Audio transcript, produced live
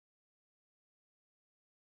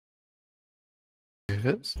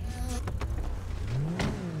Yes.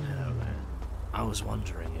 Hello there. I was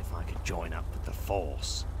wondering if I could join up with the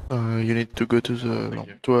force. You need to go to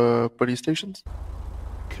the police stations?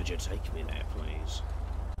 Could you take me there, please?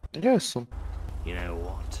 Yes. You know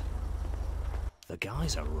what? The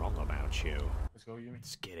guys are wrong about you.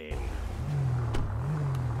 Let's get in.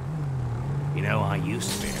 You know, I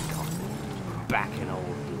used to be a cop. Back in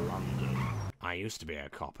old London. I used to be a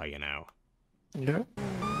copper, you know. Yeah?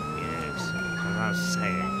 Yes, as I was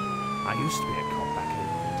saying, I used to be a cop back in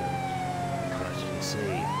London. But you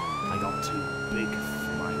see, I got too big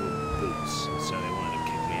for my own boots, so they wanted to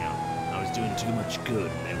kick me out. I was doing too much good,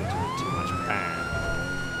 and they were doing too much bad.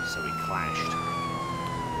 So we clashed.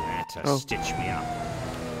 They had to stitch me up.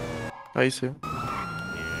 I see. Yes.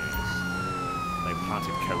 They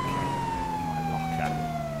planted cocaine in my locker.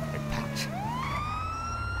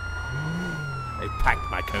 They packed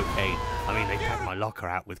my cocaine. I mean, they packed my locker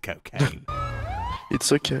out with cocaine.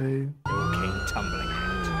 It's okay. It all came tumbling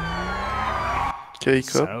out. Okay,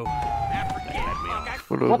 cop. So, they let me off.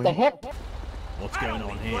 Follow What me. the heck? What's going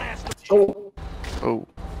on here? Oh, Oh.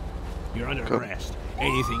 You're under arrest.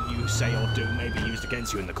 Anything you say or do may be used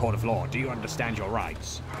against you in the court of law. Do you understand your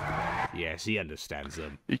rights? Yes, he understands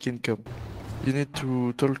them. You can come. You need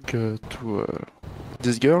to talk to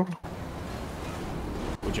this girl.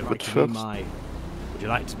 Would you like But to first... be my... Would you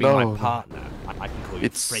like to be No, my partner? I can call you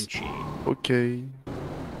Frenchie. Okay.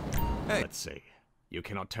 Hey. Let's see. You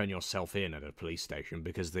cannot turn yourself in at a police station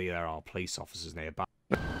because there are police officers nearby.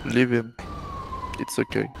 Leave him. It's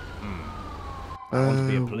okay. I want to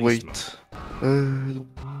be a policeman. Wait.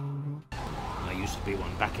 I used to be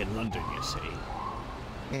one back in London, you see.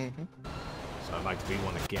 So I'd like to be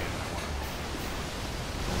one again. I want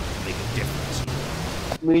to make a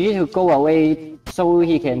difference. we need to go away so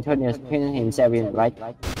he can turn himself in, right?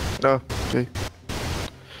 Oh, okay.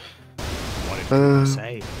 What did you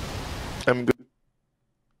say? I'm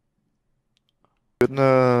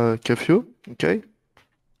gonna cuff you, okay?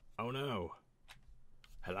 Oh no.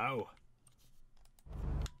 Hello?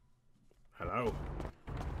 Hello?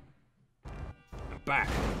 I'm back.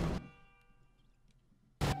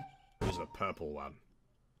 Who's the purple one?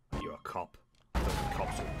 Are you a cop? I thought the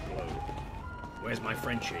cops were blue. Where's my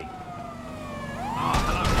Frenchie? Ah,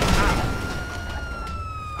 hello!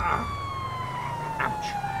 Ah! Ah! Ouch!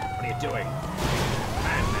 What are you doing?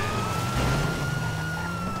 Man!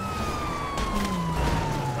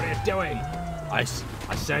 What are you doing? I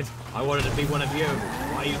said I wanted to be one of you.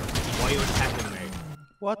 Why are you attacking me?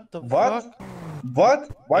 What the What? fuck? What?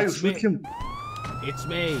 Why It's you shoot him? It's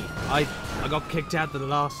me. I got kicked out the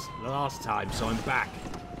last time, so I'm back.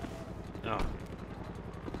 Oh.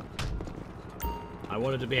 I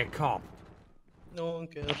wanted to be a cop. No one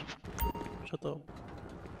cares. Shut up.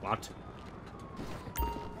 What?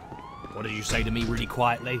 What did you say to me really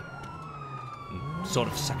quietly? Sort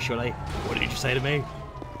of sexually? What did you say to me?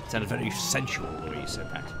 It sounded very sensual the way you said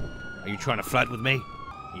that. Are you trying to flirt with me?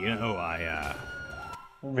 You know,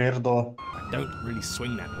 Weirdo. I don't really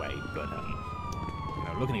swing that way, but, you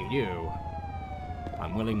know, looking at you,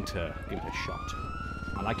 I'm willing to give it a shot.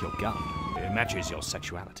 I like your gun. It matches your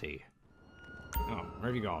sexuality. Oh, where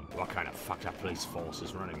have you gone? What kind of fucked up police force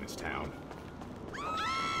is running this town?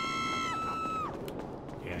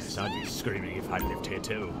 Yes, I'd be screaming if I lived here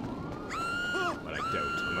too. But I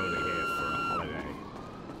don't. I'm only here for a holiday.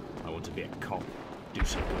 I want to be a cop, do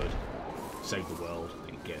some good, save the world,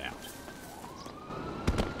 and get out.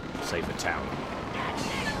 Save the town.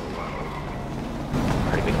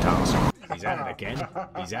 Pretty big task. He's at it again.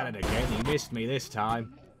 He's at it again. He missed me this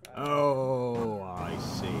time. Oh, I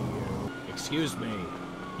see you. Excuse me.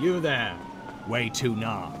 You there. Way too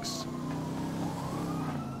narcs.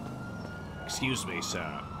 Excuse me,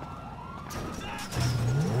 sir.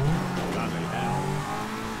 Bloody hell.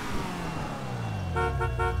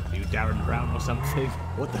 Are you Darren Brown or something?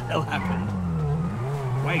 What the hell happened?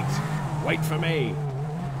 Wait. Wait for me.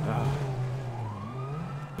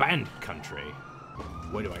 Band country.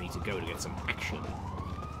 Where do I need to go to get some action?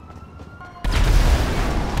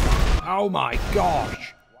 Oh my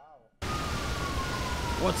gosh!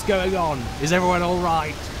 What's going on? Is everyone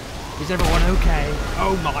alright? Is everyone okay?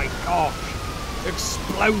 Oh my gosh!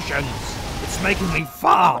 Explosions! It's making me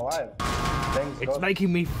fart! It's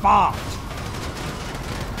making me fart!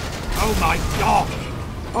 Oh my gosh!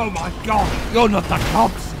 Oh my gosh! You're not the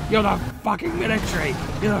cops! You're the fucking military!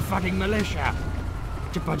 You're the fucking militia!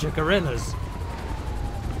 It's a bunch of gorillas.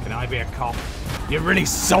 Can I be a cop? You've really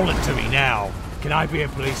sold it to me now. Can I be a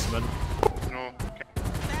policeman? No.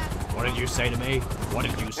 What did you say to me? What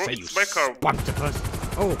did you say, you it's my car. spunktopus?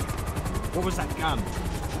 Oh, what was that gun?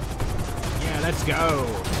 Yeah, let's go.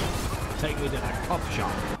 Take me to the cop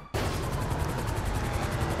shop.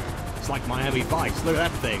 It's like Miami Vice. Look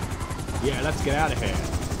at that thing. Yeah, let's get out of here.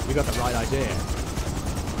 You got the right idea.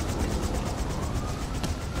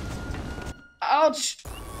 Ouch!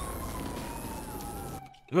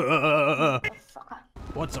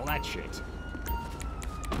 What's all that shit?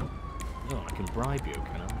 Oh, I can bribe you,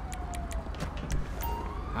 can I?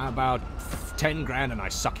 How about 10 grand and I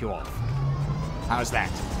suck you off? How's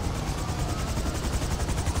that?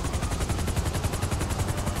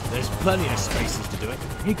 There's plenty of spaces to do it.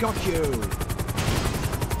 He got you!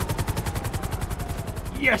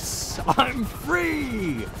 Yes! I'm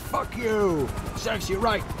free! Fuck you! Serves you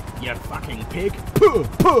right, you fucking pig! Puh!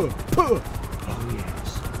 Puh! Puh! Oh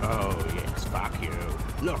yes. Oh yes, fuck you.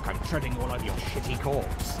 Look, I'm treading all over your shitty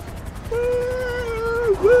corpse.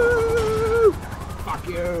 Woo! Woo! Fuck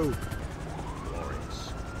you!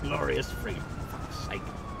 Glorious. Glorious freedom, for fuck's sake.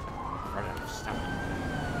 Run out of stamina.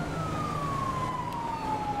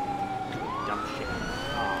 Dumb shit.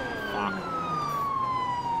 Oh, fuck.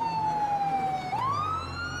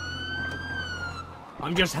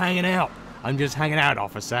 I'm just hanging out. I'm just hanging out,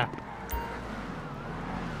 officer.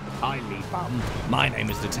 Hi, Lee Bum. My name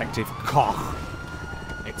is Detective Coghk.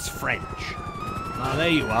 It's French. Oh, there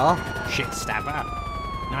you are. Shit stabber.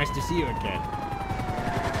 Nice to see you again.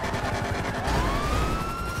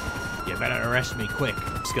 You better arrest me quick.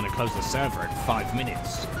 It's gonna close the server in 5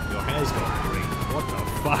 minutes. Your hair's gone green. What the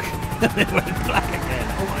fuck? It went black again.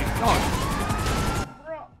 Oh my god.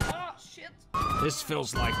 Bro, oh shit! This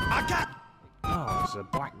feels like... Oh, it's a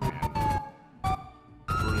black man.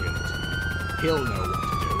 Brilliant. He'll know what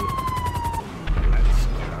to do. Let's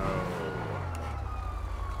go.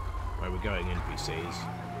 Where are we going, NPCs?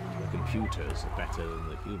 The computers are better than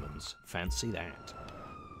the humans. Fancy that.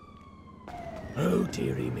 Oh,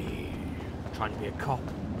 dearie me. Trying to be a cop.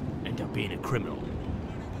 End up being a criminal.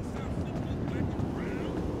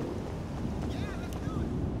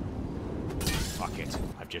 Fuck it.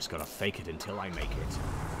 I've just got to fake it until I make it.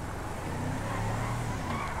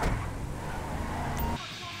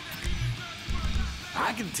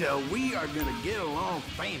 I can tell we are gonna get along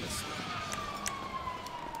famously.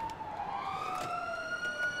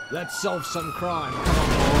 Let's solve some crime. Come on,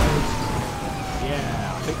 boys.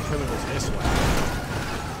 Yeah, I think the criminal's this way.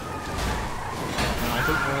 No, I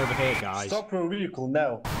think we're over here, guys. Stop your vehicle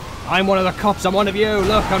now. I'm one of the cops. I'm one of you.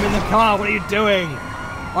 Look, I'm in the car. What are you doing?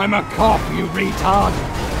 I'm a cop, you retard.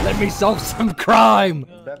 Let me solve some crime.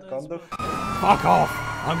 That kind of. Fuck off.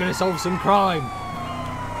 I'm gonna solve some crime.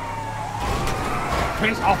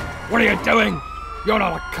 Piss off. What are you doing? You're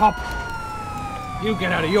not a cop. You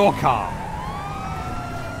get out of your car.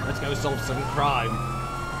 Let's go solve some crime.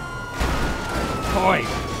 Boy.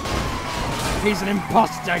 He's an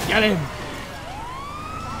imposter. Get him.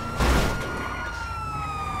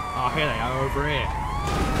 Oh, here they are over here.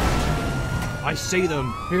 I see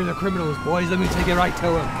them. Here are the criminals, boys. Let me take you right to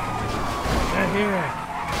them. They're here.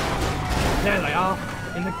 There they are.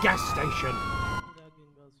 In the gas station.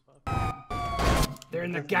 They're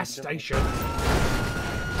in the gas station.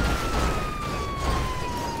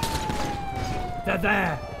 They're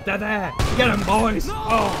there. They're there. Get them, boys. No.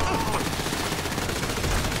 Oh.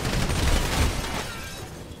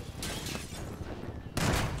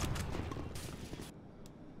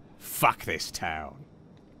 Fuck this town.